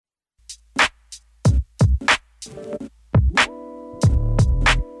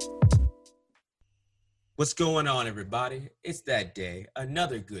What's going on, everybody? It's that day,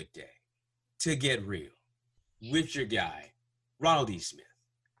 another good day to get real with your guy, Ronald E. Smith.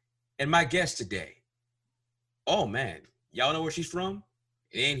 And my guest today, oh man, y'all know where she's from?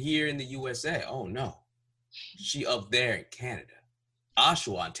 It ain't here in the USA. Oh no, she up there in Canada,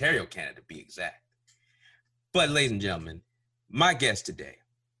 Oshawa, Ontario, Canada, to be exact. But ladies and gentlemen, my guest today,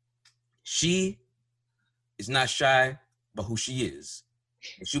 she is not shy about who she is,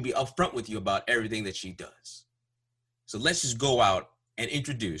 and she'll be upfront with you about everything that she does. So let's just go out and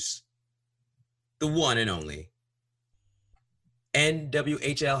introduce the one and only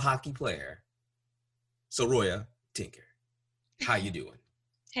NWHL hockey player, Saroya Tinker. How you doing?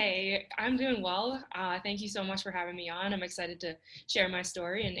 Hey, I'm doing well. Thank you so much for having me on. I'm excited to share my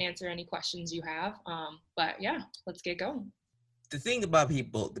story and answer any questions you have. But yeah, let's get going. The thing about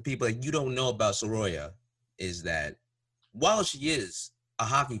the people that you don't know about Saroya is that while she is a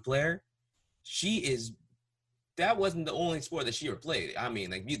hockey player, that wasn't the only sport that she ever played. I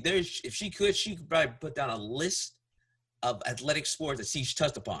mean, like if she could probably put down a list of athletic sports that she's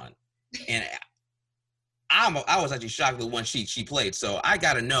touched upon. And I was actually shocked at the one she played. So I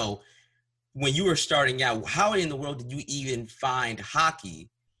got to know, when you were starting out, how in the world did you even find hockey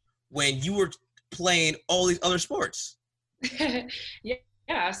when you were playing all these other sports?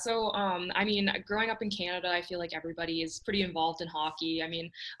 Yeah. So, I mean, growing up in Canada, I feel like everybody is pretty involved in hockey. I mean,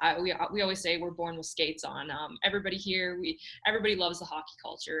 we always say we're born with skates on. Everybody here, everybody loves the hockey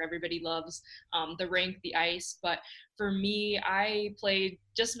culture. Everybody loves the rink, the ice. But for me, I played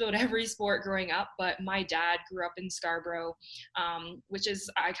just about every sport growing up. But my dad grew up in Scarborough, which is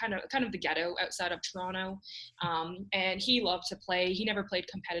kind of the ghetto outside of Toronto, and he loved to play. He never played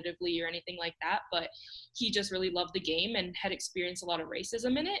competitively or anything like that, but he just really loved the game and had experienced a lot of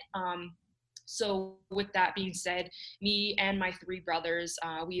racism in it. So with that being said, me and my three brothers,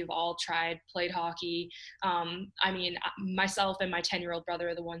 we have all played hockey. I mean, myself and my 10-year-old brother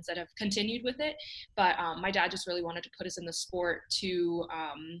are the ones that have continued with it. But my dad just really wanted to put us in the sport to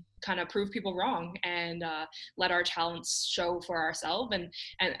kind of prove people wrong and let our talents show for ourselves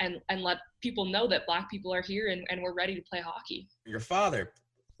and let people know that Black people are here and we're ready to play hockey. Your father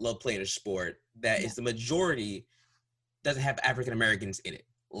loved playing a sport that is the majority doesn't have African Americans in it.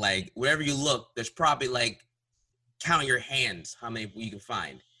 Like wherever you look, there's probably like count your hands how many you can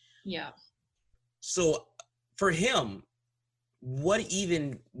find. Yeah. So for him, what gave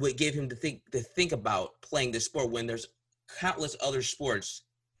him to think about playing this sport when there's countless other sports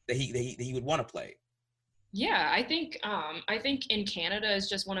that he would want to play? Yeah, I think in Canada is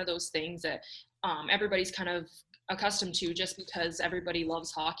just one of those things that everybody's kind of accustomed to just because everybody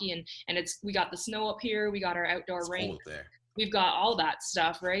loves hockey and we got the snow up here, we got our outdoor It's rink, cold up there. we've got all that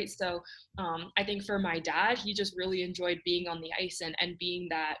stuff, right? So I think for my dad, he just really enjoyed being on the ice and being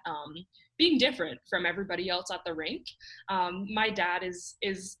that being different from everybody else at the rink. My dad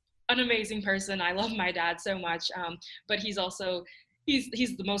is an amazing person. I love my dad so much, but he's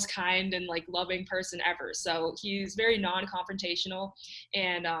the most kind and like loving person ever. So he's very non-confrontational,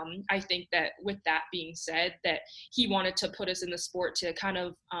 and I think that with that being said, that he wanted to put us in the sport to kind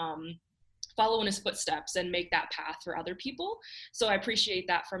of follow in his footsteps and make that path for other people. So I appreciate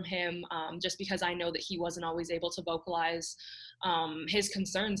that from him, just because I know that he wasn't always able to vocalize his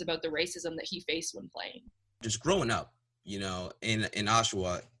concerns about the racism that he faced when playing. Just growing up, in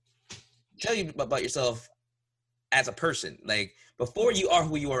Oshawa, tell you about yourself as a person. Like before you are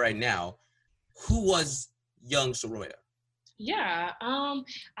who you are right now, who was young Saroya? Yeah,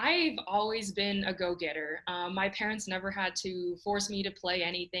 I've always been a go-getter. My parents never had to force me to play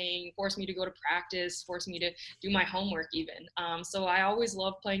anything, force me to go to practice, force me to do my homework even. So I always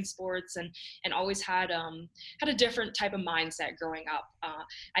loved playing sports and always had a different type of mindset growing up.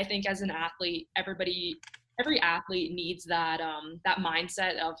 I think as an athlete, every athlete needs that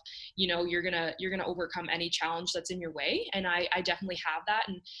mindset of, you're gonna overcome any challenge that's in your way, and I definitely have that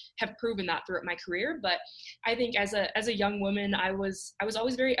and have proven that throughout my career. But I think as a young woman, I was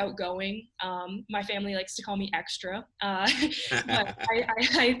always very outgoing. My family likes to call me extra, but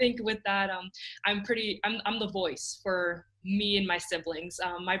I think with that, I'm the voice for me and my siblings.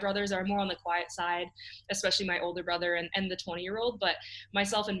 My brothers are more on the quiet side, especially my older brother and the 20-year-old. But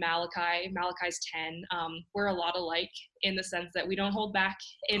myself and Malachi's 10, we're a lot alike in the sense that we don't hold back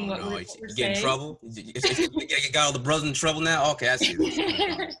in Oh what no, we're, you what we're get in saying. trouble. You got all the brothers in trouble now. Okay, I see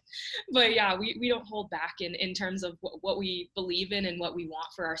this. But yeah, we don't hold back in terms of what we believe in and what we want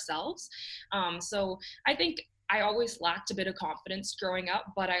for ourselves. So I think I always lacked a bit of confidence growing up,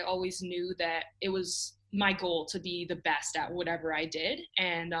 but I always knew that it was my goal to be the best at whatever I did.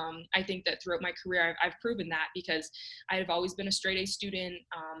 And I think that throughout my career, I've proven that because I've always been a straight A student.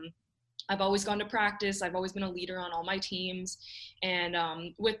 I've always gone to practice. I've always been a leader on all my teams. And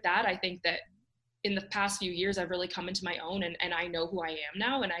with that, I think that in the past few years, I've really come into my own, and I know who I am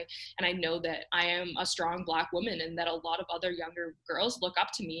now. And I know that I am a strong Black woman, and that a lot of other younger girls look up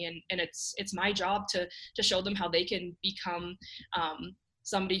to me. And it's my job to show them how they can become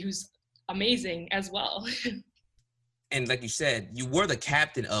somebody who's amazing as well. And like you said, you were the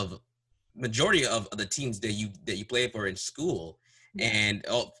captain of majority of the teams that you played for in school, Yeah. and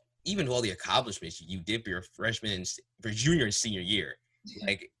even all the accomplishments you did for your freshman and for junior and senior year,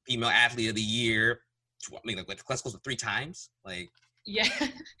 like female athlete of the year. I mean, like class close to 3 times. Yeah.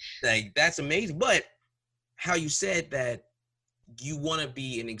 Like that's amazing. But how you said that you want to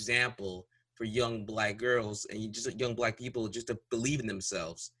be an example for young Black girls and just young Black people just to believe in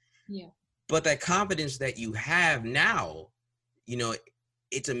themselves. Yeah. But that confidence that you have now, you know,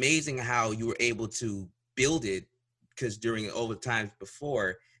 it's amazing how you were able to build it, because during all the times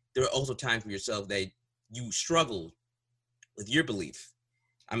before, there were also times for yourself that you struggled with your belief.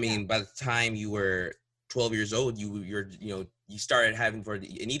 I mean, by the time you were 12 years old, you started having an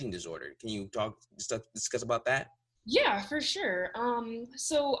eating disorder. Can you discuss about that? Yeah, for sure.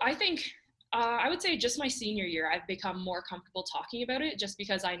 So I think I would say just my senior year, I've become more comfortable talking about it, just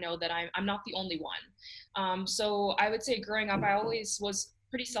because I know that I'm not the only one. So I would say growing up, I always was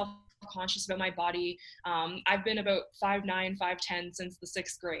pretty self-conscious about my body. I've been about 5'9", 5'10" since the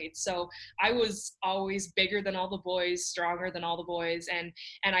 6th grade. So I was always bigger than all the boys, stronger than all the boys. And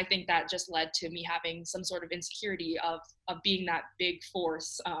I think that just led to me having some sort of insecurity of being that big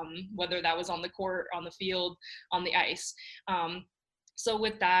force, whether that was on the court, on the field, on the ice. So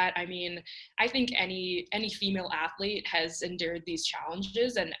with that, I mean, I think any female athlete has endured these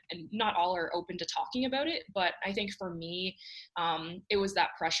challenges, and not all are open to talking about it. But I think for me, it was that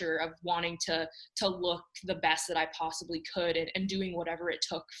pressure of wanting to look the best that I possibly could, and doing whatever it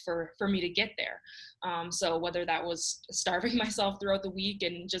took for me to get there. So whether that was starving myself throughout the week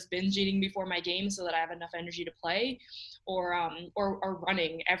and just binge eating before my game so that I have enough energy to play, or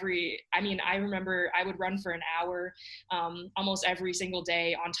running I remember I would run for an hour almost every single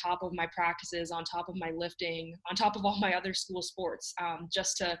day, on top of my practices, on top of my lifting, on top of all my other school sports,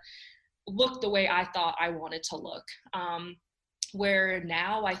 just to look the way I thought I wanted to look. Where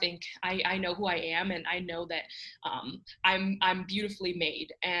now I think I know who I am, and I know that I'm beautifully made.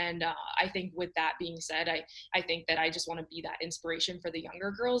 And I think with that being said, I think that I just want to be that inspiration for the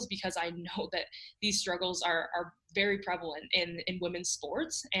younger girls, because I know that these struggles are very prevalent in women's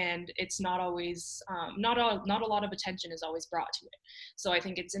sports, and it's not always not a lot of attention is always brought to it. So I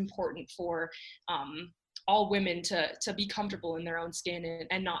think it's important for all women to be comfortable in their own skin,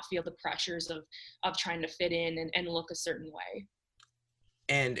 and not feel the pressures of trying to fit in and look a certain way.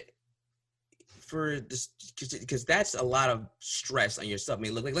 And for this, because that's a lot of stress on yourself. I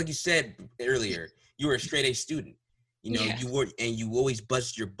mean, look, like you said earlier, you were a straight A student. You know, Yes. you always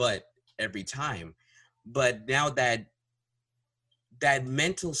bust your butt every time. But now that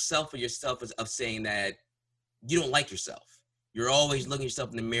mental self of yourself is of saying that you don't like yourself. You're always looking yourself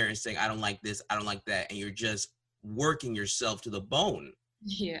in the mirror and saying, I don't like this, I don't like that. And you're just working yourself to the bone.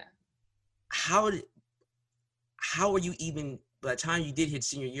 Yeah. How are you even, by the time you did hit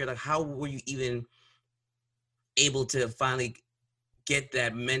senior year, like how were you even able to finally get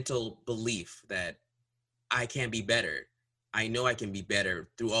that mental belief that I can be better? I know I can be better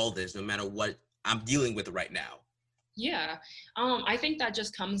through all this, no matter what I'm dealing with right now. Yeah. I think that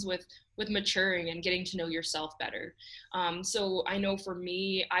just comes with maturing and getting to know yourself better. So I know for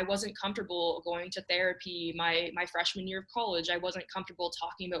me, I wasn't comfortable going to therapy my freshman year of college. I wasn't comfortable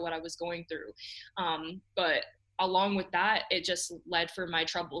talking about what I was going through. But along with that, it just led for my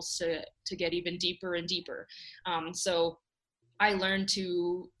troubles to get even deeper and deeper. So I learned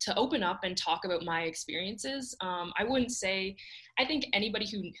to open up and talk about my experiences. I wouldn't say, I think anybody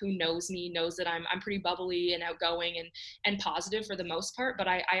who knows me knows that I'm pretty bubbly and outgoing and positive for the most part, but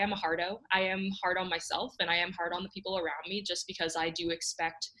I am a hardo. I am hard on myself, and I am hard on the people around me, just because I do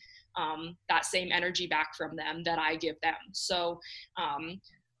expect that same energy back from them that I give them. So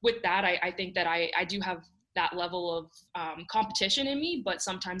with that, I think that I do have that level of competition in me, but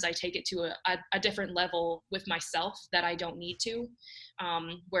sometimes I take it to a different level with myself that I don't need to.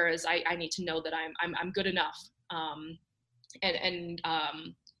 Whereas I need to know that I'm good enough, and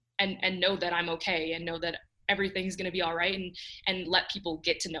know that I'm okay, and know that everything's going to be all right, and let people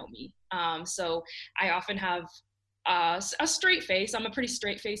get to know me. So I often have a straight face. I'm a pretty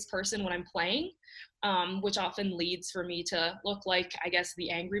straight faced person when I'm playing, which often leads for me to look like, I guess, the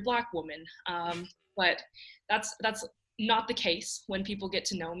angry Black woman. But that's not the case when people get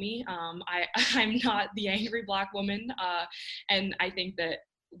to know me. I'm not the angry Black woman, and I think that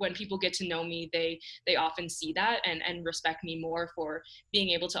when people get to know me, they often see that and respect me more for being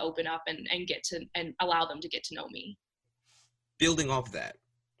able to open up and get to and allow them to get to know me. Building off that,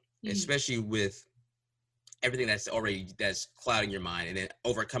 Mhm. especially with everything that's clouding your mind, and then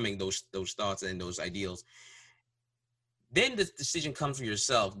overcoming those thoughts and those ideals, then the decision comes for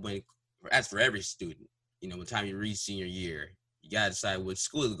yourself when, as for every student, when the time you reach senior year, you gotta decide which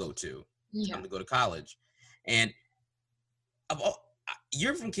school to go to. Time Yeah. to go to college, and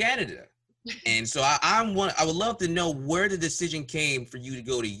you're from Canada, and so I would love to know where the decision came for you to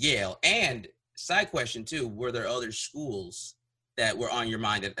go to Yale. And side question too, were there other schools that were on your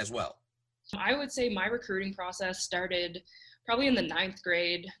mind as well? I would say my recruiting process started probably in the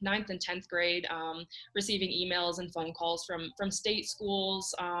ninth and 10th grade, receiving emails and phone calls from state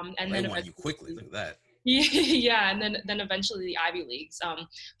schools, Oh, and they then want you eventually, quickly. Look at that. yeah, and then eventually the Ivy Leagues.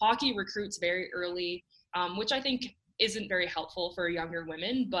 Hockey recruits very early, which I think isn't very helpful for younger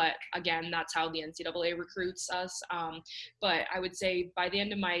women. But again, that's how the NCAA recruits us. But I would say by the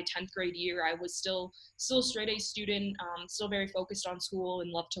end of my 10th grade year, I was still a straight A student, still very focused on school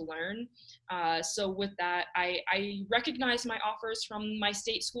and love to learn. So with that, I recognized my offers from my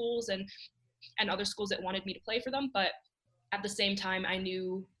state schools and other schools that wanted me to play for them, but at the same time, I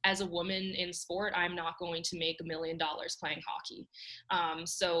knew as a woman in sport, I'm not going to make $1 million playing hockey.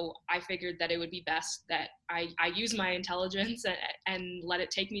 So I figured that it would be best that I use my intelligence and let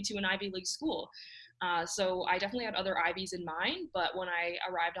it take me to an Ivy League school. So I definitely had other Ivies in mind, but when I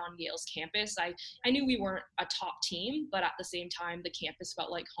arrived on Yale's campus, I knew we weren't a top team, but at the same time, the campus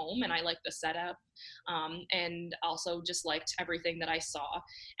felt like home, and I liked the setup, and also just liked everything that I saw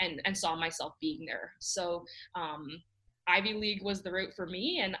and saw myself being there. So Ivy League was the route for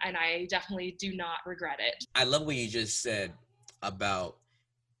me, and I definitely do not regret it. I love what you just said about,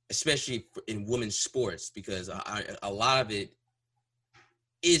 especially in women's sports, because a lot of it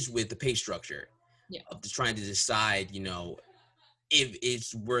is with the pay structure Yeah. of just trying to decide, if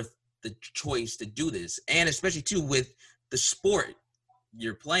it's worth the choice to do this, and especially too with the sport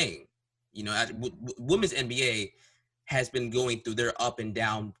you're playing. Women's NBA has been going through their up and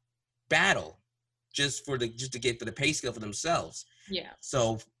down battle just to get for the pay scale for themselves. Yeah.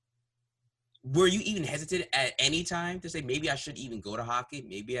 So, were you even hesitant at any time to say maybe I should even go to hockey?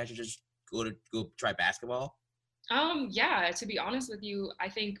 Maybe I should just go try basketball? Yeah, to be honest with you, I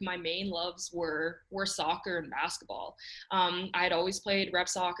think my main loves were soccer and basketball. I had always played rep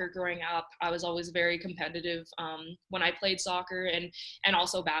soccer growing up. I was always very competitive when I played soccer and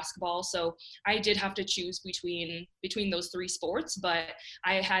also basketball. So I did have to choose between those three sports, but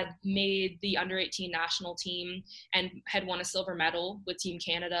I had made the under 18 national team and had won a silver medal with Team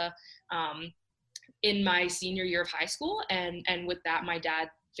Canada. In my senior year of high school, and with that, my dad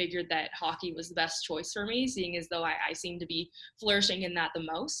figured that hockey was the best choice for me, seeing as though I seemed to be flourishing in that the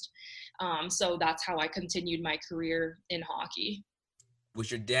most. So that's how I continued my career in hockey. Was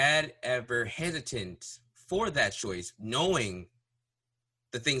your dad ever hesitant for that choice, knowing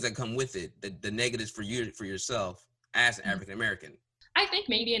the things that come with it, the negatives for yourself as an African American? I think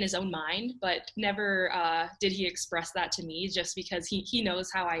maybe in his own mind, but never did he express that to me. Just because he knows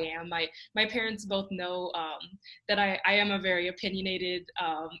how I am. My parents both know that I am a very opinionated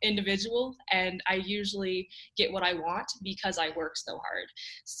individual, and I usually get what I want because I work so hard.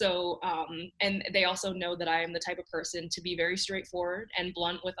 So and they also know that I am the type of person to be very straightforward and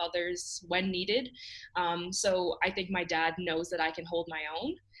blunt with others when needed. So I think my dad knows that I can hold my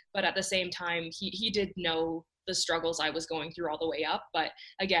own, but at the same time, he did know the struggles I was going through all the way up. But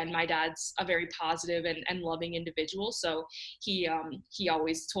again, my dad's a very positive and loving individual. So he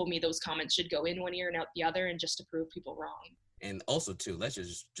always told me those comments should go in one ear and out the other, and just to prove people wrong. And also too, let's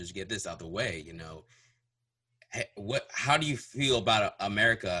just get this out the way. How do you feel about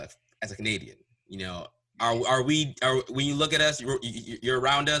America as a Canadian? Are when you look at us, you're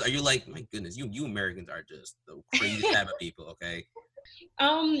around us, are you like, my goodness, you Americans are just the craziest type of people? Okay.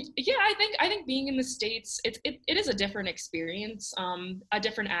 Yeah, I think being in the States, it is a different experience, a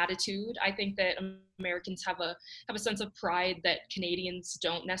different attitude. I think that Americans have a sense of pride that Canadians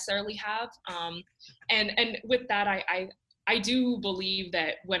don't necessarily have. And with that, I do believe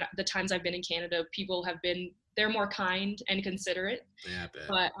that when the times I've been in Canada, people have been they're more kind and considerate. Yeah, I bet.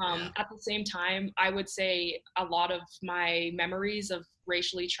 But Yeah. at the same time, I would say a lot of my memories of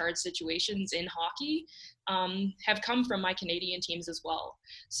racially charged situations in hockey have come from my Canadian teams as well.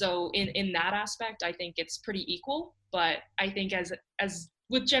 So in that aspect, I think it's pretty equal. But I think as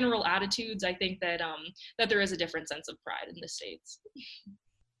with general attitudes, I think that there is a different sense of pride in the States.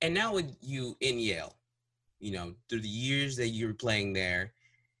 And now with you in Yale, through the years that you were playing there,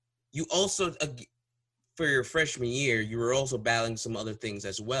 you also, for your freshman year, you were also battling some other things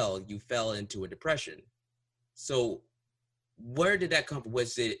as well. You fell into a depression. So where did that come from?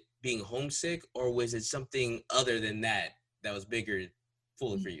 Was it being homesick, or was it something other than that that was bigger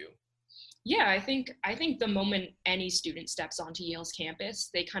fully for you? Yeah, I think the moment any student steps onto Yale's campus,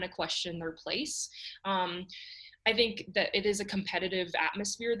 they kind of question their place. Um, I think that it is a competitive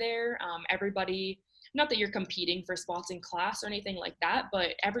atmosphere there. Everybody, not that you're competing for spots in class or anything like that,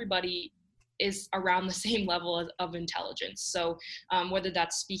 but everybody is around the same level of intelligence. So whether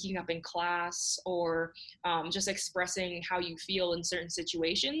that's speaking up in class or just expressing how you feel in certain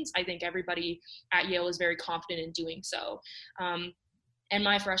situations, I think everybody at Yale is very confident in doing so. Um, and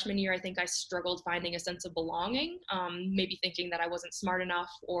my freshman year, I think I struggled finding a sense of belonging, maybe thinking that I wasn't smart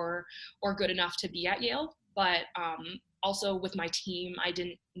enough or good enough to be at Yale. But also with my team, I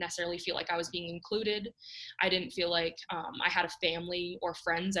didn't necessarily feel like I was being included. I didn't feel like I had a family or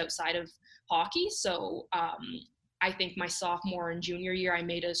friends outside of hockey. So I think my sophomore and junior year, I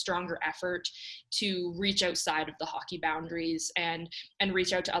made a stronger effort to reach outside of the hockey boundaries and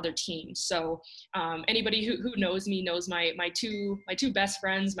reach out to other teams. So anybody who knows me knows my two best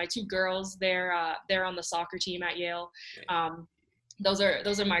friends, my two girls. They're on the soccer team at Yale. Those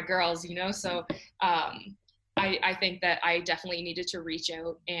are my girls, you know. So I think that I definitely needed to reach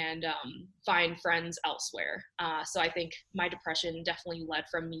out and find friends elsewhere. So I think my depression definitely led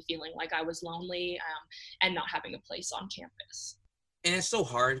from me feeling like I was lonely and not having a place on campus. And it's so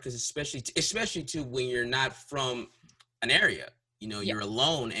hard because especially too when you're not from an area, Yeah, you're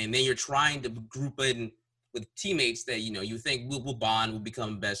alone, and then you're trying to group in with teammates that you think we'll bond, we'll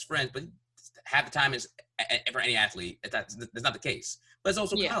become best friends, but half the time is for any athlete that's not the case. But it's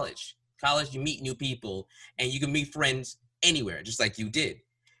also yeah, college, you meet new people and you can meet friends anywhere, just like you did.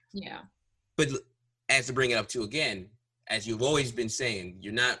 yeah. But as to bring it up to again, as you've always been saying,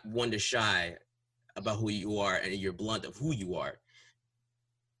 you're not one to shy about who you are, and you're blunt of who you are.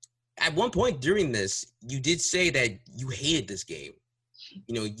 At one point during this, you did say that you hated this game.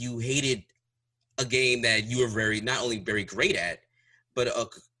 You hated a game that you were not only very great at, but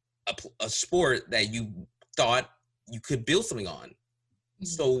a sport that you thought you could build something on. Mhm.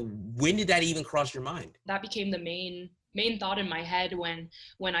 So when did that even cross your mind? That became the main thought in my head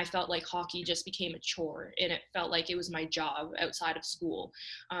when I felt like hockey just became a chore and it felt like it was my job outside of school.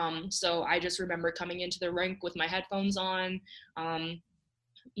 So I just remember coming into the rink with my headphones on.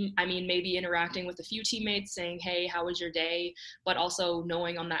 I mean, maybe interacting with a few teammates saying, hey, how was your day? But also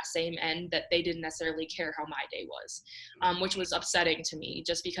knowing on that same end that they didn't necessarily care how my day was, which was upsetting to me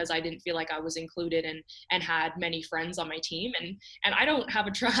just because I didn't feel like I was included and had many friends on my team. And I don't have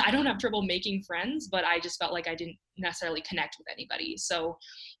I don't have trouble making friends, but I just felt like I didn't necessarily connect with anybody. So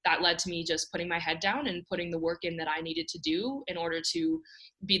that led to me just putting my head down and putting the work in that I needed to do in order to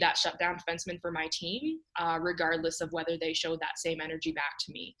be that shutdown defenseman for my team, regardless of whether they showed that same energy back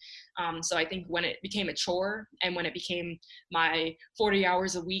to me. So I think when it became a chore and when it became my 40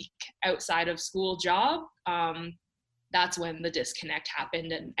 hours a week outside of school job, that's when the disconnect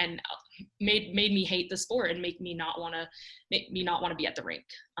happened and made me hate the sport and make me not want to be at the rink.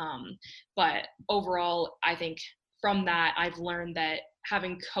 But overall, I think from that, I've learned that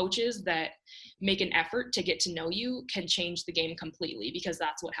having coaches that make an effort to get to know you can change the game completely, because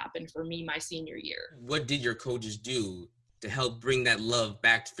that's what happened for me my senior year. What did your coaches do to help bring that love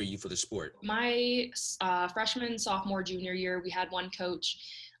back for you for the sport? My freshman, sophomore, junior year, we had one coach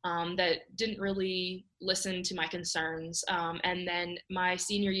that didn't really listen to my concerns. And then my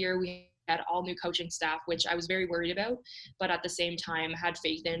senior year, we had all new coaching staff, which I was very worried about, but at the same time had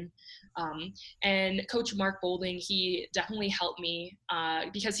faith in. And Coach Mark Bolding, he definitely helped me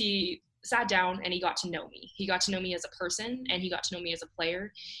because he sat down and he got to know me. He got to know me as a person and he got to know me as a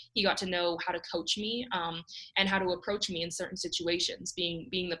player. He got to know how to coach me and how to approach me in certain situations,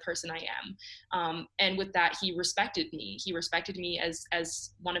 being the person I am. And with that, he respected me. He respected me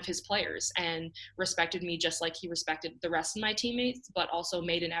as one of his players and respected me just like he respected the rest of my teammates, but also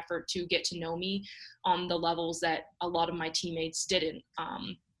made an effort to get to know me on the levels that a lot of my teammates didn't.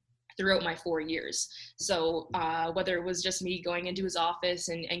 Throughout my 4 years. So whether it was just me going into his office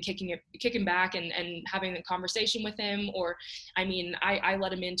and kicking back and having a conversation with him, or I mean, I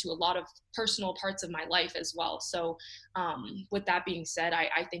let him into a lot of personal parts of my life as well. So with that being said,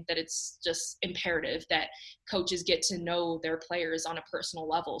 I think that it's just imperative that coaches get to know their players on a personal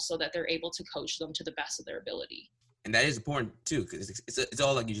level so that they're able to coach them to the best of their ability. And that is important too, because it's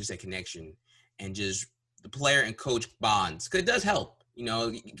all like you just said, connection and just the player and coach bonds. Because it does help.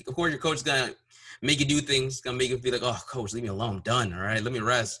 Of course, your coach is gonna make you do things, gonna make you feel like, oh, coach, leave me alone, I'm done, all right, let me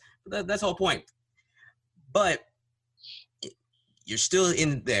rest. That's the whole point. But you're still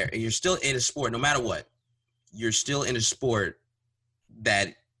in there, and you're still in a sport, no matter what. you're still in a sport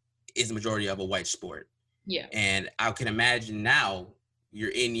that is the majority of a white sport. Yeah. And I can imagine now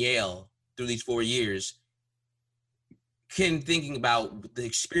you're in Yale through these 4 years, thinking about the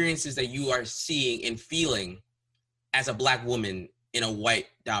experiences that you are seeing and feeling as a Black woman in a white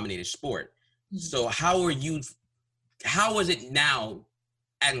dominated sport. Mhm. So how is it now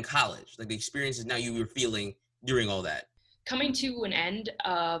in college? Like the experiences now you were feeling during all that? Coming to an end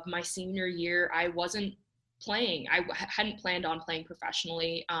of my senior year, I wasn't playing. I hadn't planned on playing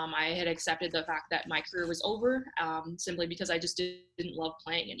professionally. I had accepted the fact that my career was over, simply because I just didn't love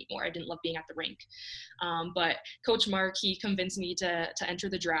playing anymore. I didn't love being at the rink. But Coach Mark, he convinced me to enter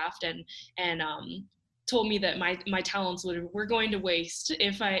the draft, and told me that my talents were going to waste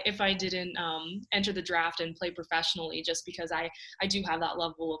if I didn't enter the draft and play professionally, just because I do have that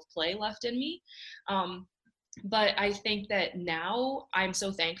level of play left in me. But I think that now I'm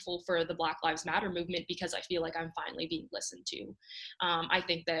so thankful for the Black Lives Matter movement, because I feel like I'm finally being listened to. I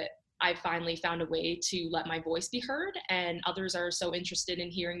think that I finally found a way to let my voice be heard, and others are so interested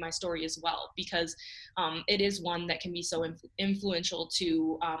in hearing my story as well, because it is one that can be so influential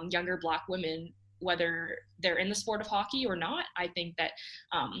to younger Black women, whether they're in the sport of hockey or not. I think that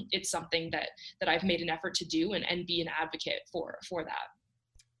it's something that I've made an effort to do, and be an advocate for that.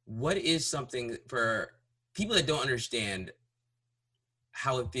 What is something for people that don't understand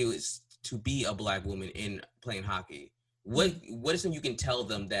how it feels to be a Black woman in playing hockey? What is something you can tell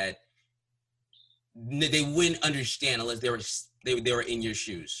them that they wouldn't understand unless they were in your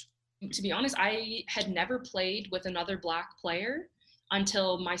shoes? To be honest, I had never played with another Black player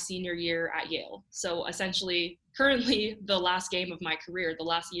until my senior year at Yale. So essentially, currently the last game of my career, the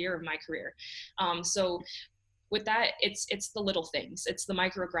last year of my career. So with that, it's the little things, it's the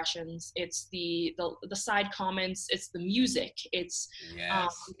microaggressions, it's the side comments, it's the music, it's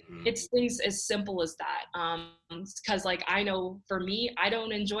Yes. it's things as simple as that. Because like, I know for me, I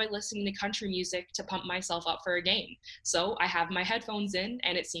don't enjoy listening to country music to pump myself up for a game, so I have my headphones in,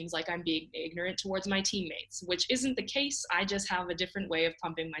 and it seems like I'm being ignorant towards my teammates, which isn't the case. I just have a different way of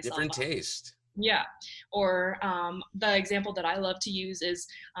pumping myself Different up. taste. Yeah. Or the example that I love to use is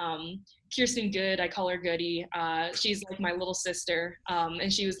Kirsten Good. I call her Goody. She's like my little sister,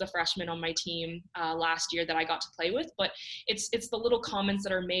 and she was the freshman on my team last year that I got to play with. But it's the little comments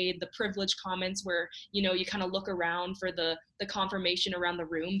that are made, the privileged comments, where you kind of look around for the confirmation around the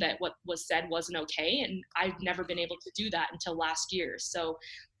room that what was said wasn't okay, and I've never been able to do that until last year. So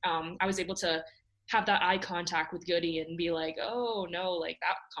I was able to have that eye contact with Goody and be like, oh no, like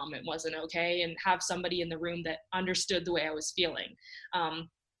that comment wasn't okay, and have somebody in the room that understood the way I was feeling. And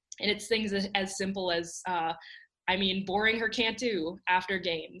it's things as simple as, boring her can't do after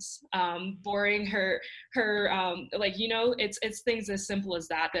games, boring her, it's things as simple as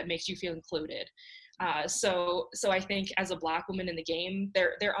that makes you feel included. So I think as a Black woman in the game,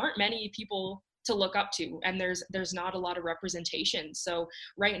 there aren't many people to look up to, and there's not a lot of representation. So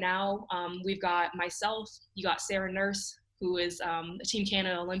right now, we've got myself, you got Sarah Nurse, who is a Team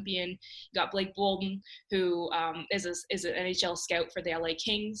Canada Olympian. You got Blake Bolden, who is an NHL scout for the LA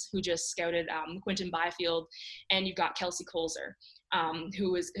Kings, who just scouted Quinton Byfield, and you've got Kelsey Colzer,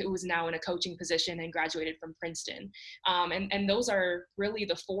 who is now in a coaching position and graduated from Princeton. And those are really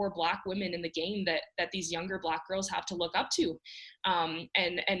the 4 Black women in the game that these younger Black girls have to look up to.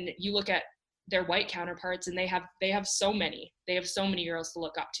 And you look at their white counterparts, and they have so many girls to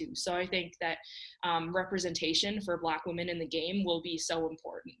look up to. So I think that representation for Black women in the game will be so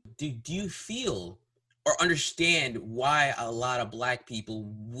important. Do you feel or understand why a lot of Black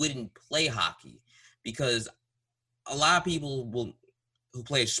people wouldn't play hockey? Because a lot of people who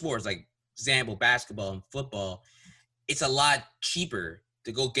play sports, like example basketball and football, it's a lot cheaper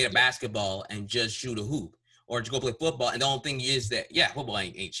to go get a basketball and just shoot a hoop, or to go play football. And the only thing is that, football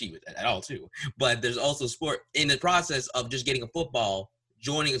ain't cheap at all too. But there's also sport in the process of just getting a football,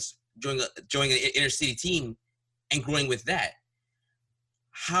 joining an inner city team, and growing with that.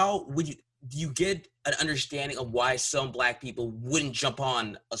 How do you get an understanding of why some Black people wouldn't jump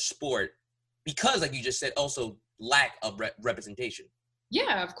on a sport? Because, like you just said, also lack of representation.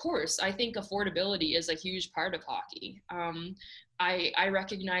 Yeah, of course. I think affordability is a huge part of hockey. I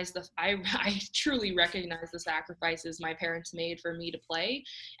recognize I truly recognize the sacrifices my parents made for me to play,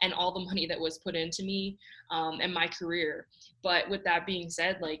 and all the money that was put into me and my career. But with that being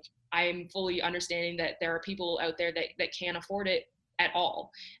said, like, I'm fully understanding that there are people out there that can't afford it at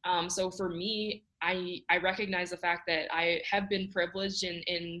all. So for me, I recognize the fact that I have been privileged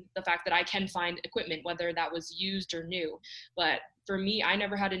in the fact that I can find equipment, whether that was used or new. But for me, I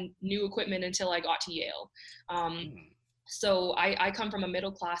never had a new equipment until I got to Yale. So I come from a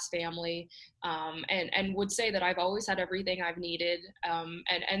middle class family, and would say that I've always had everything I've needed,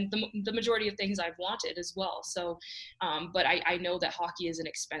 and the majority of things I've wanted as well. So, but I know that hockey is an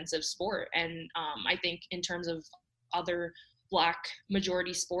expensive sport, and I think in terms of other black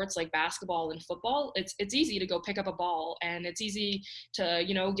majority sports like basketball and football, it's easy to go pick up a ball, and it's easy to,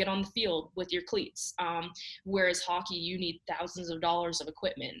 you know, get on the field with your cleats. Whereas hockey, you need thousands of dollars of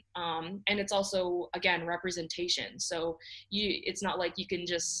equipment, and it's also, again, representation. So it's not like you can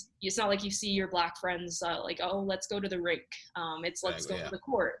just, it's not like you see your black friends, like, oh, let's go to the rink. It's let's go Yeah. to the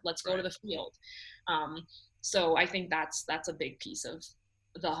court, let's go to the field. So I think that's a big piece of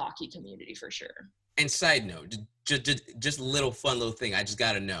the hockey community for sure. And side note, just a little fun little thing. I just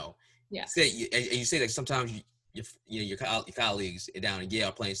got to know. Yeah. You say that sometimes your colleagues down in Yale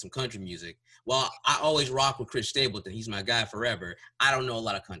are playing some country music. Well, I always rock with Chris Stapleton. He's my guy forever. I don't know a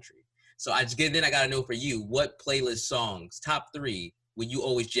lot of country. So I got to know for you, what playlist songs, top 3, would you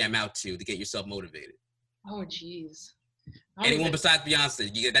always jam out to get yourself motivated? Oh, geez. Anyone besides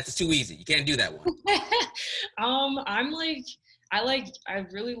Beyonce? That's too easy. You can't do that one. I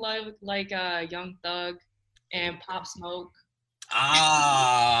really love Young Thug and Pop Smoke.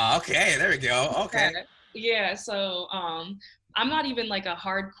 Ah, okay, there we go. Okay. Yeah, so I'm not even like a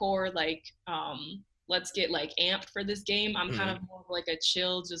hardcore let's get like amped for this game. I'm kind of more like a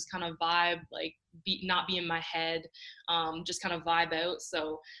chill, just kind of vibe, like not be in my head, just kind of vibe out.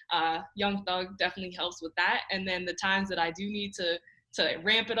 So Young Thug definitely helps with that. And then the times that I do need to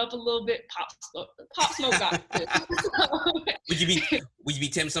ramp it up a little bit, Pop Smoke got it. Would you be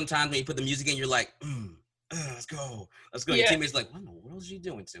tempted sometimes when you put the music in, you're like, let's go. Yeah. Your teammates like, what in the world is she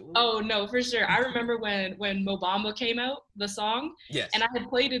doing to? Oh no, for sure. I remember when Mo Bamba came out, the song. Yes. And I had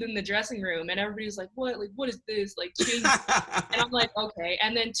played it in the dressing room, and everybody was like, what? Like, what is this? Like, change. And I'm like, okay.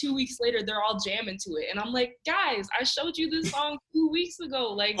 And then 2 weeks later, they're all jamming to it. And I'm like, guys, I showed you this song 2 weeks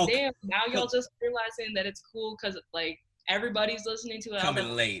ago. Like, damn, now y'all just realizing that it's cool because, like, everybody's listening to it.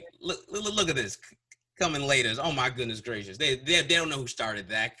 Coming late. Look at this. Coming later. Oh, my goodness gracious. They don't know who started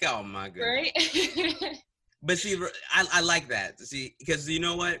that. Oh, my goodness. Right? But see, I like that. See, because you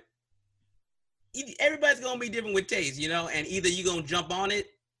know what? Everybody's going to be different with taste, you know? And either you're going to jump on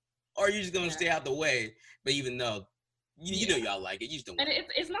it or you're just going to stay out the way. But even though, you know y'all like it, you just don't. And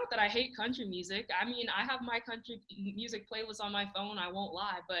it's not that I hate country music. I mean, I have my country music playlist on my phone. I won't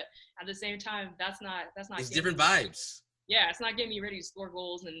lie. But at the same time, that's not. It's different vibes. Yeah, it's not getting me ready to score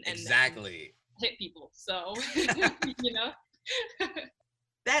goals and exactly hit people. So, you know.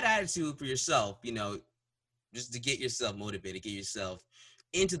 That attitude for yourself, you know, just to get yourself motivated, get yourself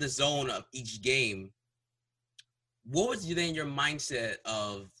into the zone of each game. What was then your mindset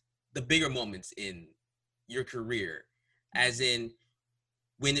of the bigger moments in your career? As in,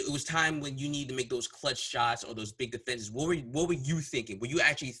 when it was time when you need to make those clutch shots or those big defenses, what were you thinking? Were you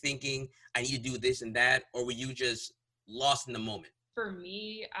actually thinking, I need to do this and that? Or were you just lost in the moment? For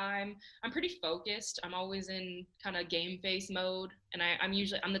me, I'm pretty focused. I'm always in kind of game face mode, and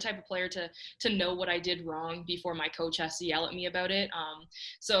I'm the type of player to know what I did wrong before my coach has to yell at me about it.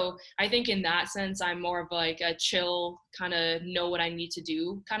 So I think in that sense, I'm more of like a chill, kind of know what I need to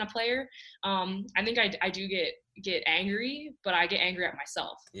do kind of player. I think I do get angry, but I get angry at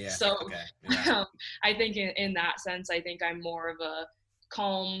myself. Yeah. So okay. Yeah. I think in that sense, I think I'm more of a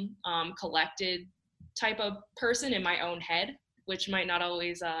calm, collected type of person in my own head, which might not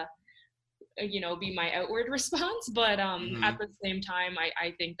always, be my outward response. But at the same time,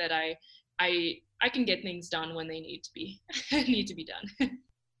 I think that I can get things done when they need to be done.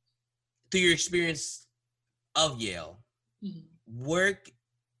 Through your experience of Yale, what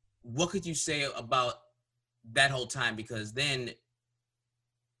could you say about that whole time? Because then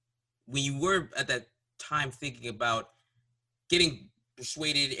when you were at that time thinking about getting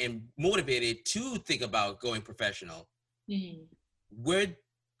persuaded and motivated to think about going professional, what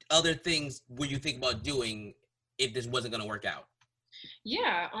other things were you thinking about doing if this wasn't going to work out?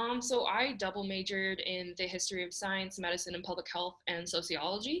 Yeah, so I double majored in the history of science, medicine, and public health, and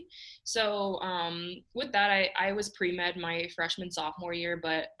sociology. So with that, I was pre-med my freshman, sophomore year,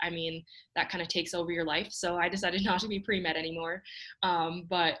 but I mean, that kind of takes over your life. So I decided not to be pre-med anymore.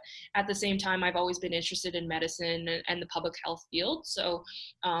 But at the same time, I've always been interested in medicine and the public health field. So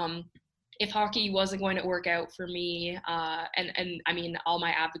if hockey wasn't going to work out for me, and I mean, all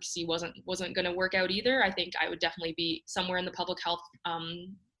my advocacy wasn't going to work out either, I think I would definitely be somewhere in the public health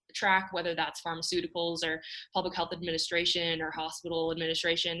track, whether that's pharmaceuticals or public health administration or hospital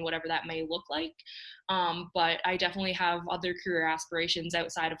administration, whatever that may look like. But I definitely have other career aspirations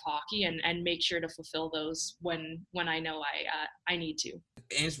outside of hockey, and make sure to fulfill those when I know I need to.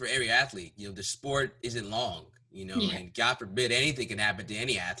 And for every athlete, you know, the sport isn't long. Yeah. and God forbid anything can happen to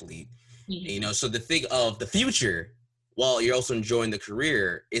any athlete. Mhm. So the thing of the future, while you're also enjoying the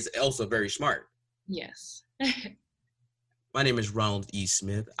career, is also very smart. Yes. My name is Ronald E.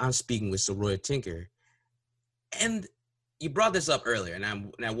 Smith. I'm speaking with Soroya Tinker. And you brought this up earlier, and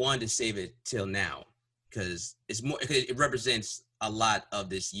I wanted to save it till now because it represents a lot of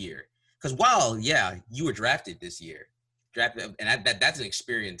this year. Because while you were drafted this year, and that's an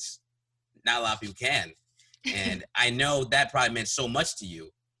experience not a lot of people can, and I know that probably meant so much to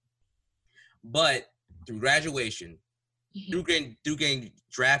you. But through graduation, Mhm. through getting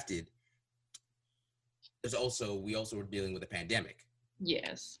drafted, we also were dealing with a pandemic.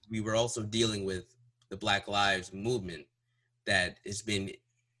 Yes. We were also dealing with the Black Lives movement that has been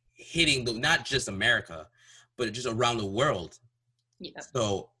hitting not just America, but just around the world. Yeah.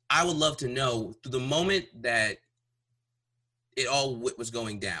 So I would love to know, through the moment that it all was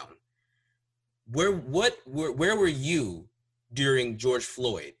going down, where were you during George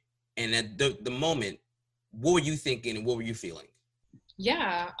Floyd, and at the moment, what were you thinking and what were you feeling?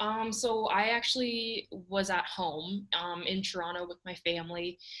 Yeah. So I actually was at home in Toronto with my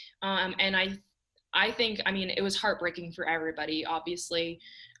family, and I think, I mean, it was heartbreaking for everybody, obviously,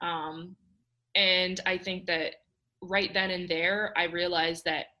 um, and I think that right then and there, I realized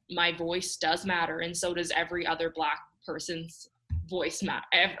that my voice does matter, and so does every other Black person's voice.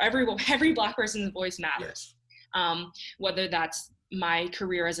 Every Black person's voice matters, Yes. whether that's my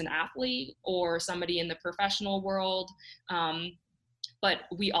career as an athlete or somebody in the professional world. Um, but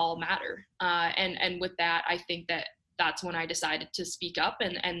we all matter. And with that, I think that that's when I decided to speak up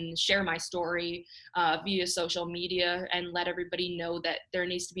and share my story via social media and let everybody know that there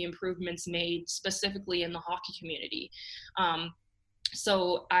needs to be improvements made specifically in the hockey community. Um,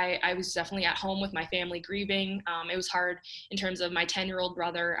 so I was definitely at home with my family grieving. It was hard in terms of my 10-year-old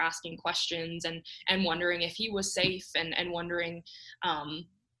brother asking questions and wondering if he was safe and wondering um,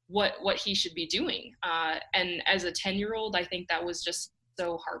 what he should be doing. And as a 10-year-old, I think that was just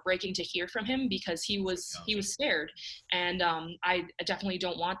so heartbreaking to hear from him because he was scared, and I definitely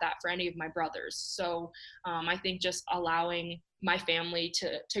don't want that for any of my brothers. So I think just allowing my family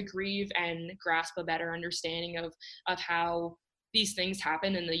to grieve and grasp a better understanding of how these things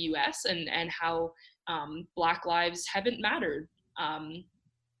happen in the US and how Black lives haven't mattered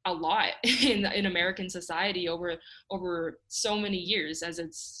a lot in American society over so many years as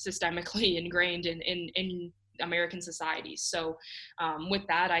it's systemically ingrained in American societies. So with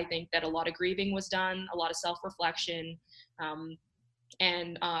that, I think that a lot of grieving was done, a lot of self-reflection, um,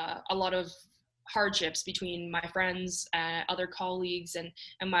 and a lot of hardships between my friends, other colleagues, and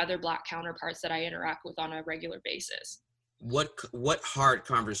my other Black counterparts that I interact with on a regular basis. What hard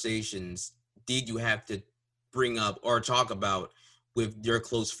conversations did you have to bring up or talk about with your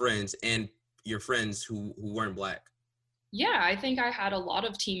close friends and your friends who weren't Black? Yeah, I think I had a lot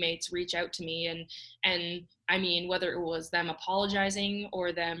of teammates reach out to me, and I mean, whether it was them apologizing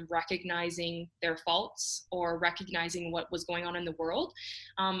or them recognizing their faults or recognizing what was going on in the world.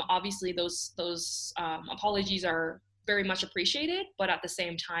 Obviously those apologies are very much appreciated, but at the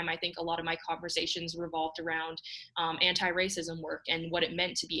same time, I think a lot of my conversations revolved around anti-racism work and what it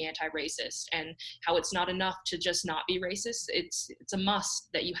meant to be anti-racist, and how it's not enough to just not be racist. It's a must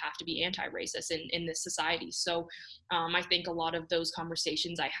that you have to be anti-racist in this society. So I think a lot of those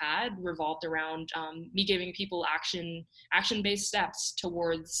conversations I had revolved around me giving people action-based steps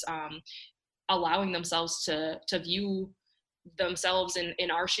towards allowing themselves to view themselves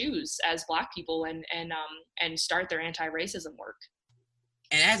in our shoes as Black people and start their anti-racism work.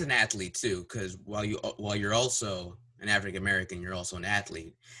 And as an athlete too, because while you're also an African American, you're also an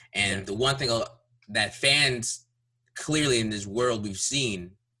athlete. Yeah. And the one thing that fans clearly in this world we've seen,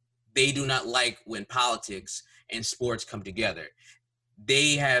 they do not like when politics and sports come together.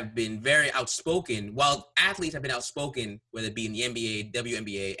 They have been very outspoken. While athletes have been outspoken, whether it be in the NBA,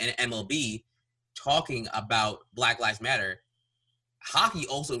 WNBA, and MLB, talking about Black Lives Matter, hockey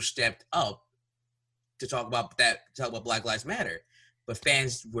also stepped up to talk about Black Lives Matter, but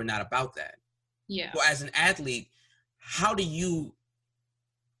fans were not about that. Yeah. So as an athlete, how do you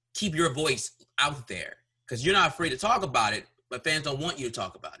keep your voice out there? Because you're not afraid to talk about it, but fans don't want you to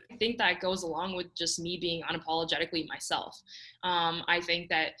talk about it. I think that goes along with just me being unapologetically myself. I think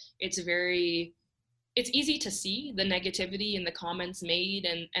that it's easy to see the negativity in the comments made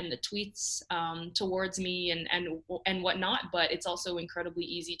and the tweets towards me and whatnot, but it's also incredibly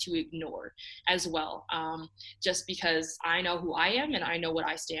easy to ignore as well. Just because I know who I am and I know what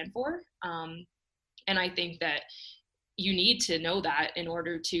I stand for. And I think that you need to know that in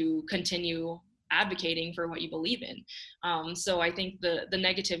order to continue advocating for what you believe in. So I think the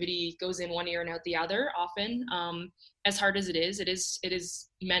negativity goes in one ear and out the other often. As hard as it is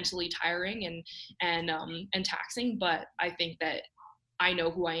mentally tiring and taxing. But I think that I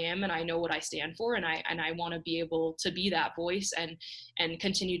know who I am and I know what I stand for, and I want to be able to be that voice and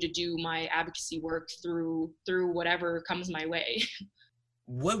continue to do my advocacy work through whatever comes my way.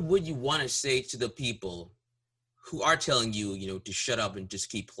 What would you want to say to the people who are telling you, to shut up and just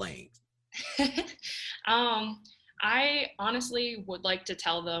keep playing? I honestly would like to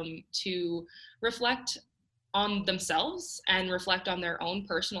tell them to reflect on themselves and reflect on their own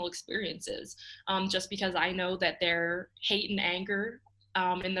personal experiences. Just because I know that their hate and anger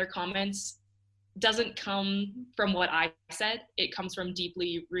in their comments doesn't come from what I said. It comes from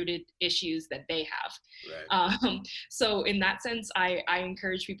deeply rooted issues that they have. Right. So in that sense, I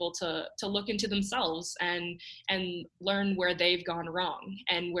encourage people to look into themselves and learn where they've gone wrong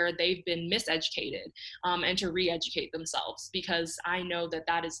and where they've been miseducated, and to re-educate themselves, because I know that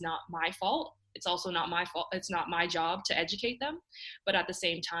that is not my fault. It's also not my fault. It's not my job to educate them. But at the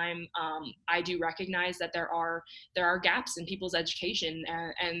same time, I do recognize that there are gaps in people's education,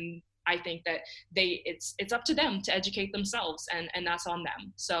 and I think that it's up to them to educate themselves, and that's on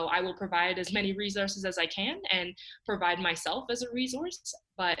them. So I will provide as many resources as I can and provide myself as a resource.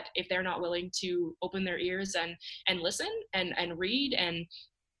 But if they're not willing to open their ears and listen and read and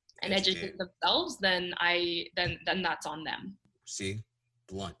educate themselves, then that's on them. See,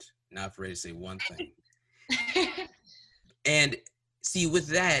 blunt, not afraid to say one thing. And see, with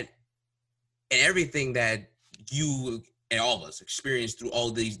that and everything that you and all of us experienced through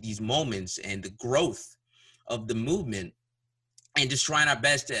all these moments and the growth of the movement, and just trying our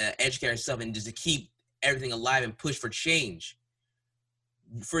best to educate ourselves and just to keep everything alive and push for change.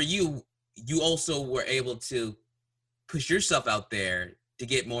 For you, you also were able to push yourself out there to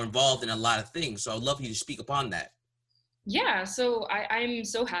get more involved in a lot of things. So I'd love for you to speak upon that. Yeah, so I'm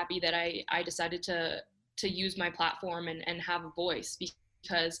so happy that I decided to use my platform and have a voice,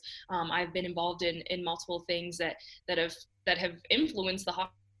 because I've been involved in multiple things that have influenced the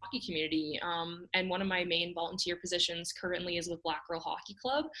hockey community. And one of my main volunteer positions currently is with Black Girl Hockey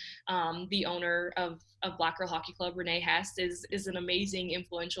Club. The owner of Black Girl Hockey Club, Renee Hest, is an amazing,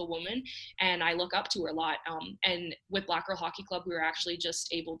 influential woman, and I look up to her a lot. And with Black Girl Hockey Club, we were actually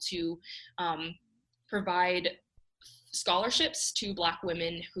just able to provide scholarships to Black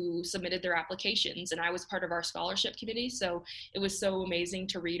women who submitted their applications, and I was part of our scholarship committee. So it was so amazing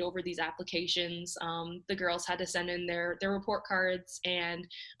to read over these applications. The girls had to send in their report cards and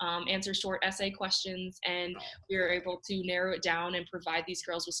answer short essay questions, and we were able to narrow it down and provide these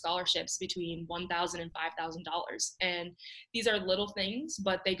girls with scholarships between $1,000 and $5,000. And these are little things,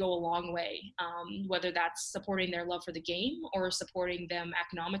 but they go a long way, whether that's supporting their love for the game or supporting them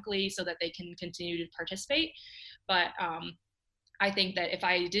economically so that they can continue to participate. But I think that if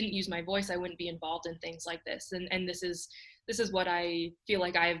I didn't use my voice, I wouldn't be involved in things like this. And this is what I feel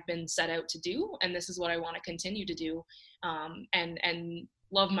like I have been set out to do, and this is what I want to continue to do, and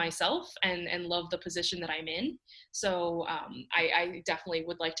love myself and love the position that I'm in. So I definitely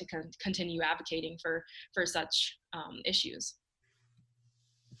would like to continue advocating for such issues.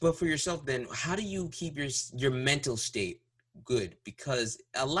 But for yourself, then, how do you keep your mental state good? Because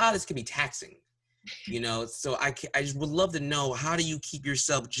a lot of this can be taxing. So I just would love to know, how do you keep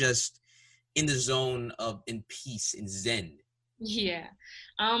yourself just in the zone of in peace and zen? Yeah,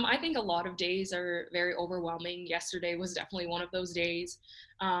 I think a lot of days are very overwhelming. Yesterday was definitely one of those days.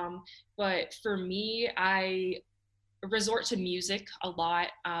 But for me, I resort to music a lot.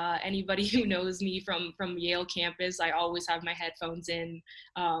 Anybody who knows me from Yale campus, I always have my headphones in,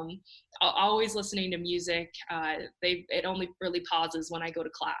 always listening to music. It only really pauses when I go to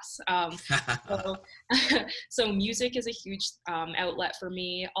class. So, so music is a huge outlet for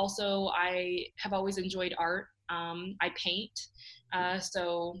me. Also, I have always enjoyed art. I paint.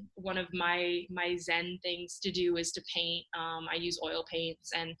 So one of my zen things to do is to paint. I use oil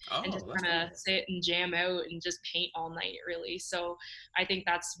paints and just kind of sit and jam out and just paint all night, really. So I think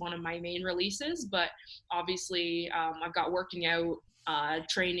that's one of my main releases. But obviously, I've got working out,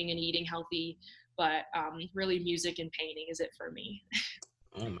 training and eating healthy. But really, music and painting is it for me.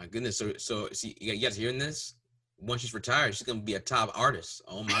 Oh my goodness! So see, you guys hearing this? Once she's retired, she's gonna be a top artist.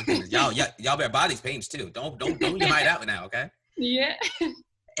 Oh my goodness, y'all better buy these paints too. Don't you hide out now, okay? Yeah.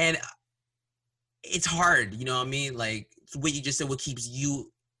 And it's hard, you know what I mean? Like what you just said, what keeps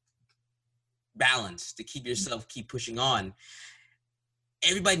you balanced, to keep yourself keep pushing on.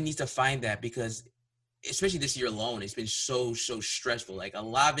 Everybody needs to find that, because especially this year alone, it's been so stressful. Like a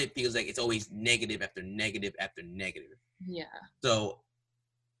lot of it feels like it's always negative after negative after negative. Yeah. So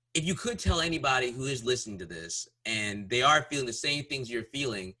if you could tell anybody who is listening to this and they are feeling the same things you're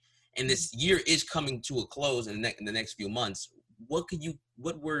feeling, and this year is coming to a close in the next few months,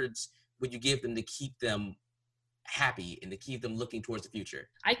 what words would you give them to keep them happy and to keep them looking towards the future?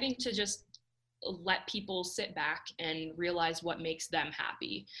 I think to just let people sit back and realize what makes them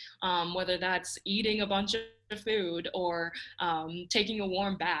happy, whether that's eating a bunch of food or taking a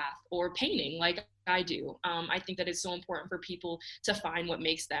warm bath or painting like I do. I think that it's so important for people to find what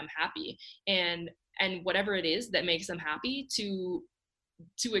makes them happy, and whatever it is that makes them happy, to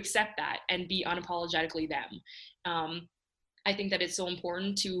accept that and be unapologetically them. Um, I think that it's so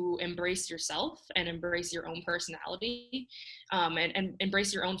important to embrace yourself and embrace your own personality, and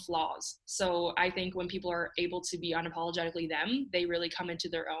embrace your own flaws. So I think when people are able to be unapologetically them, they really come into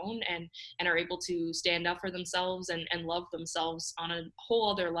their own, and are able to stand up for themselves and love themselves on a whole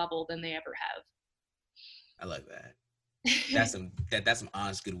other level than they ever I like that. have. That's some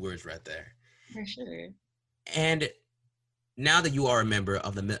honest good words right there. For sure. And now that you are a member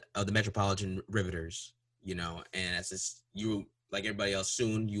of the Metropolitan Riveters, you know, and as this, you like everybody else,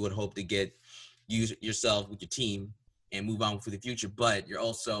 soon you would hope to get yourself with your team and move on for the future, but you're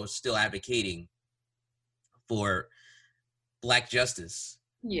also still advocating for Black justice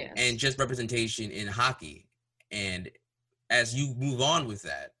and Yes. just representation in hockey. And as you move on with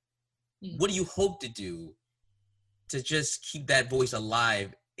that, Mm. what do you hope to do to just keep that voice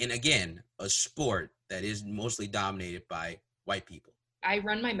alive in, again, a sport that is mostly dominated by white people? I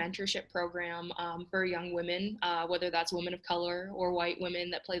run my mentorship program for young women, whether that's women of color or white women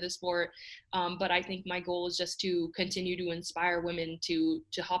that play the sport. But I think my goal is just to continue to inspire women to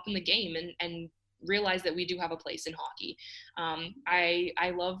hop in the game and realize that we do have a place in hockey. I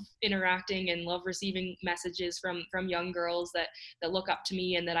love interacting and love receiving messages from young girls that look up to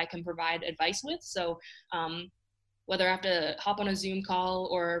me and that I can provide advice with. So whether I have to hop on a Zoom call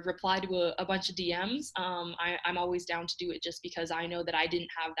or reply to a bunch of DMs, I'm always down to do it, just because I know that I didn't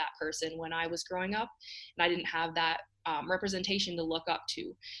have that person when I was growing up, and I didn't have that representation to look up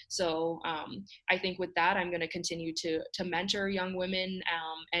to. So I think with that, I'm going to continue to mentor young women,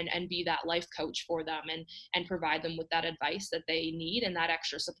 and be that life coach for them, and provide them with that advice that they need and that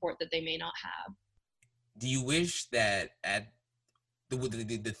extra support that they may not have. Do you wish that at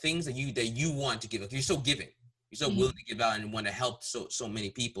the things that you want to give, like you're so giving, you're so willing Mhm. to give out and want to help so many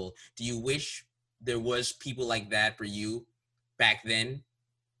people, do you wish there was people like that for you back then?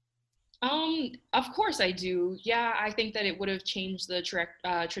 Of course I do. Yeah, I think that it would have changed the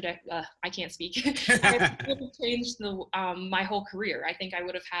I can't speak. I think it would have changed my whole career. I think I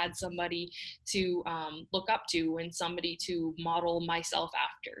would have had somebody to look up to and somebody to model myself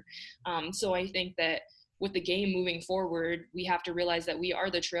after. So I think that with the game moving forward, we have to realize that we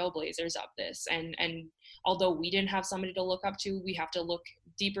are the trailblazers of this. And although we didn't have somebody to look up to, we have to look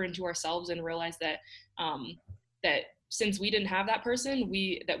deeper into ourselves and realize that that since we didn't have that person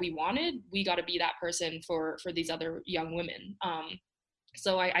we wanted, we got to be that person for these other young women.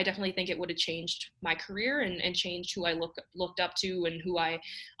 So I definitely think it would have changed my career and changed who I looked up to and who I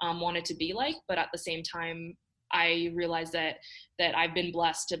wanted to be like. But at the same time, I realized that I've been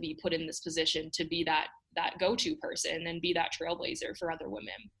blessed to be put in this position to be that go-to person and be that trailblazer for other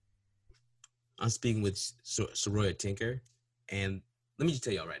women. I'm speaking with Saroya Tinker, and let me just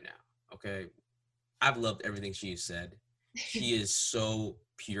tell y'all right now, okay? I've loved everything she has said. She is so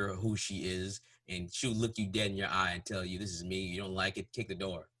pure who she is, and she'll look you dead in your eye and tell you, "This is me. You don't like it? Kick the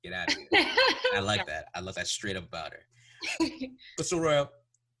door. Get out of here." I like that. I love that straight up about her. But Soraya,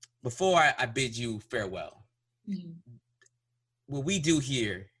 before I bid you farewell, Mhm. what we do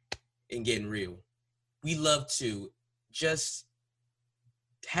here in Getting Real, we love to just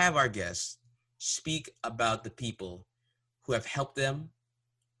have our guests speak about the people who have helped them,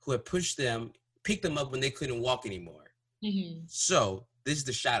 who have pushed them, picked them up when they couldn't walk anymore. Mhm. So this is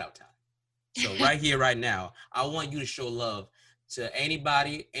the shout out time. So right here, right now, I want you to show love to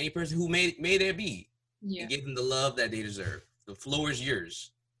anybody, any person who may there be, Yeah, and give them the love that they deserve. The floor is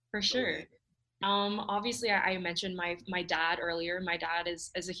yours. for Go sure. ahead. Obviously, I mentioned my dad earlier. My dad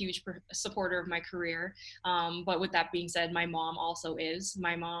is a huge supporter of my career. But with that being said, my mom also is.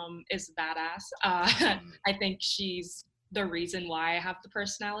 My mom is badass. Mm, I think she's the reason why I have the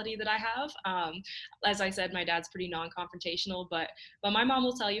personality that I have. As I said, my dad's pretty non-confrontational, but my mom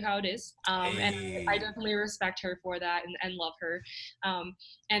will tell you how it is. And I hey. definitely respect her for that and love her. Um,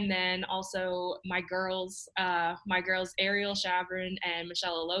 and then also my girls Ariel Shavrin and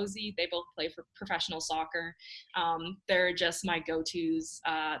Michelle Alozi, they both play for professional soccer. They're just my go-tos.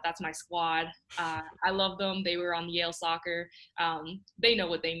 That's my squad. I love them. They were on Yale soccer. They know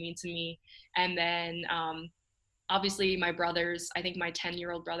what they mean to me. And then obviously my brothers, I think my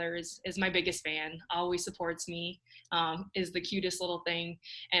 10-year-old brother is my biggest fan, always supports me, is the cutest little thing,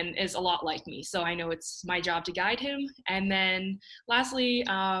 and is a lot like me. So I know it's my job to guide him. And then lastly,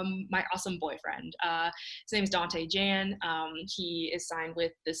 my awesome boyfriend. His name's Dante Jan. He is signed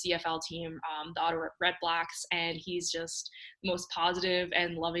with the CFL team, the Ottawa Red Blacks, and he's just the most positive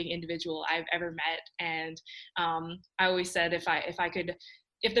and loving individual I've ever met. And I always said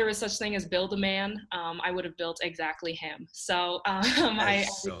if there was such thing as build a man, I would have built exactly him. So I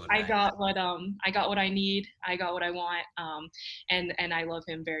Nice. got what I need. I got what I want, and I love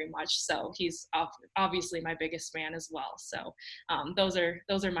him very much. So he's obviously my biggest fan as well. So those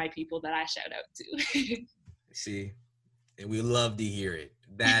are my people that I shout out to. See, and we love to hear it.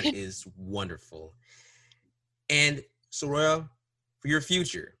 That is wonderful. And Soraya, for your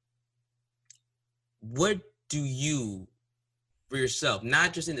future, what do you, for yourself,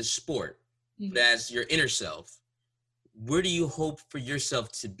 not just in the sport, but as your inner self, where do you hope for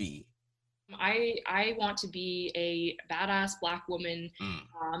yourself to be? I want to be a badass Black woman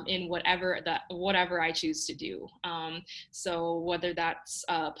in whatever I choose to do. So whether that's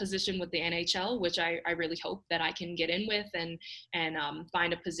a position with the NHL, which I really hope that I can get in with and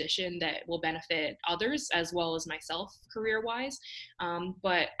find a position that will benefit others as well as myself career-wise.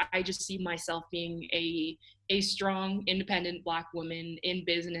 But I just see myself being a strong, independent Black woman in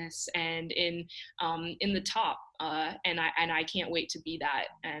business and in the top. And I can't wait to be that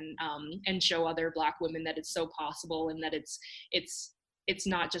and show other Black women that it's so possible and that it's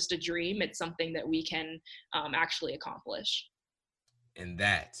not just a dream. It's something that we can actually accomplish. And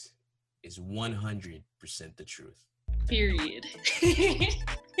that is 100% the truth. Period.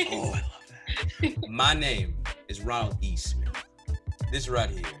 Oh, I love that. My name is Ronald E. Smith. This right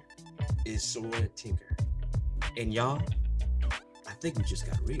here is Soraya Tinker. And y'all, I think we just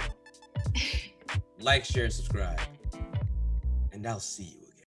got real. Like, share, and subscribe. And I'll see you.